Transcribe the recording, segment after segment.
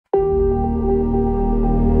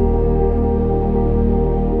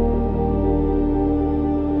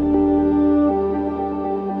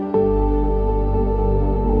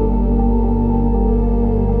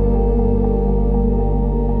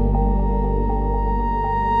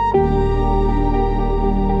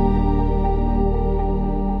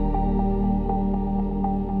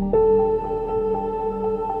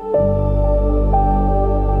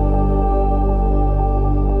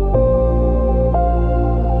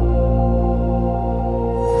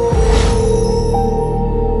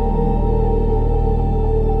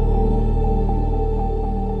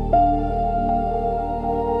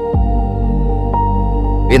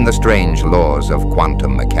strange laws of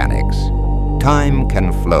quantum mechanics, time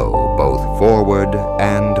can flow both forward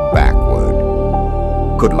and backward.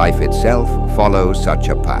 Could life itself follow such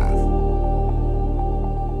a path?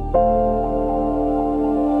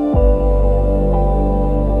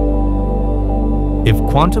 If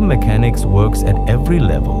quantum mechanics works at every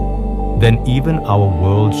level, then even our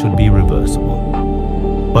world should be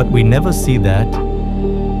reversible. But we never see that.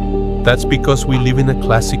 That's because we live in a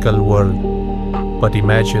classical world. But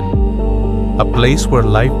imagine a place where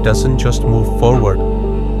life doesn't just move forward,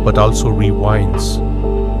 but also rewinds.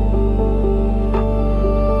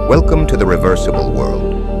 Welcome to the reversible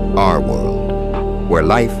world, our world, where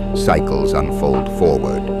life cycles unfold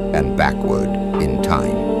forward and backward in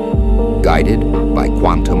time, guided by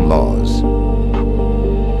quantum laws.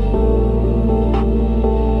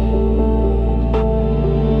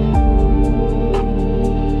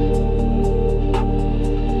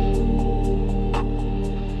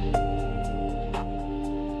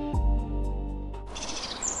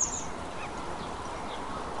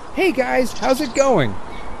 Hey guys, how's it going?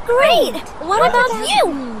 Great! What about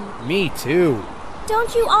you? Me too.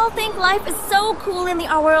 Don't you all think life is so cool in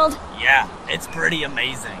our world? Yeah, it's pretty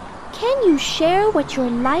amazing. Can you share what your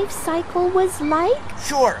life cycle was like?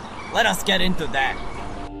 Sure, let us get into that.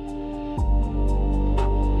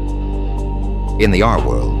 In the our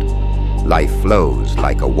world, life flows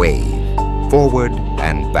like a wave, forward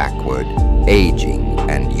and backward, aging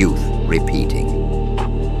and youth repeating.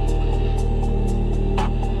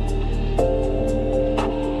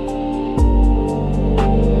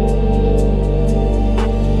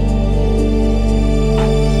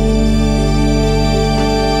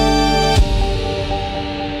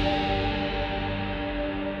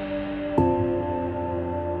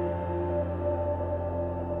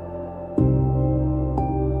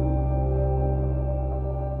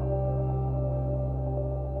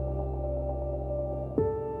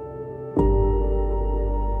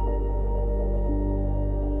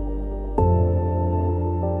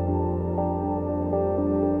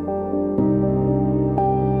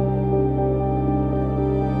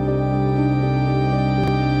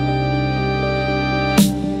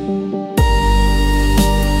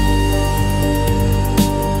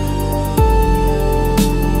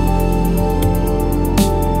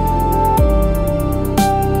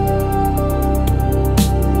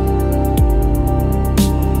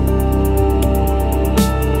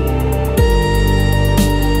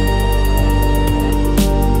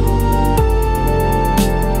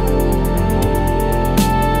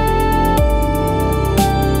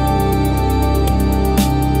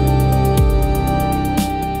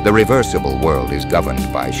 The reversible world is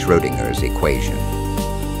governed by Schrödinger's equation.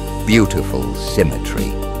 Beautiful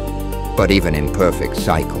symmetry. But even in perfect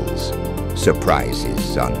cycles,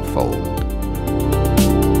 surprises unfold.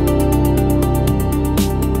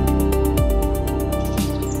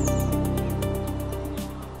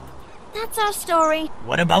 That's our story.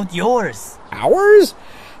 What about yours? Ours?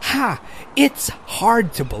 Ha! It's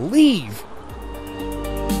hard to believe.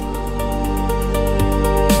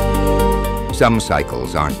 Some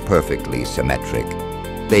cycles aren't perfectly symmetric.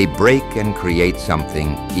 They break and create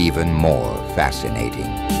something even more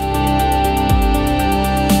fascinating.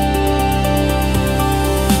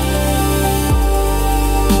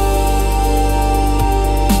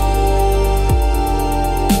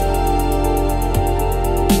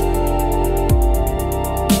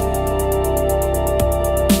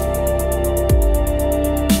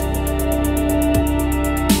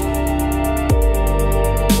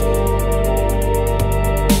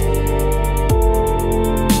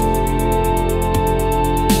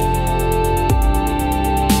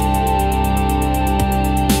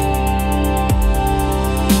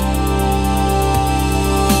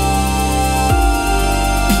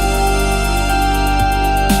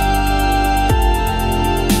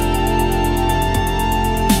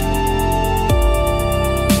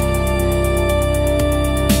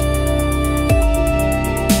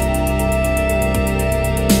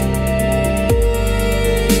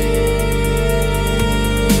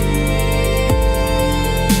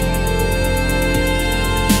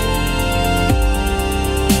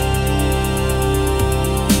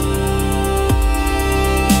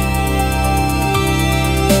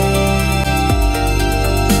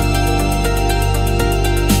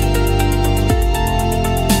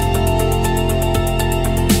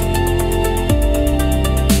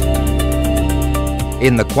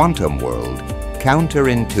 In the quantum world,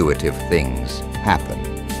 counterintuitive things happen.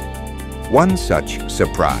 One such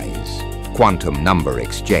surprise, quantum number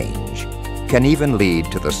exchange, can even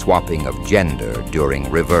lead to the swapping of gender during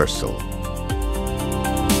reversal.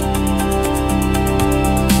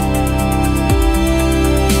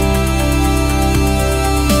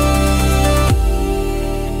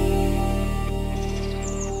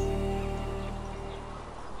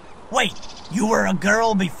 were a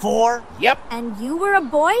girl before? Yep. And you were a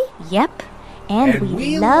boy? Yep. And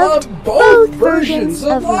we love loved both versions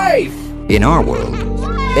of life. In our world,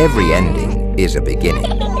 every ending is a beginning,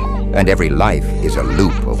 and every life is a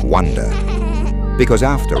loop of wonder. Because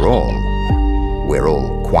after all, we're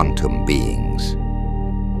all quantum beings.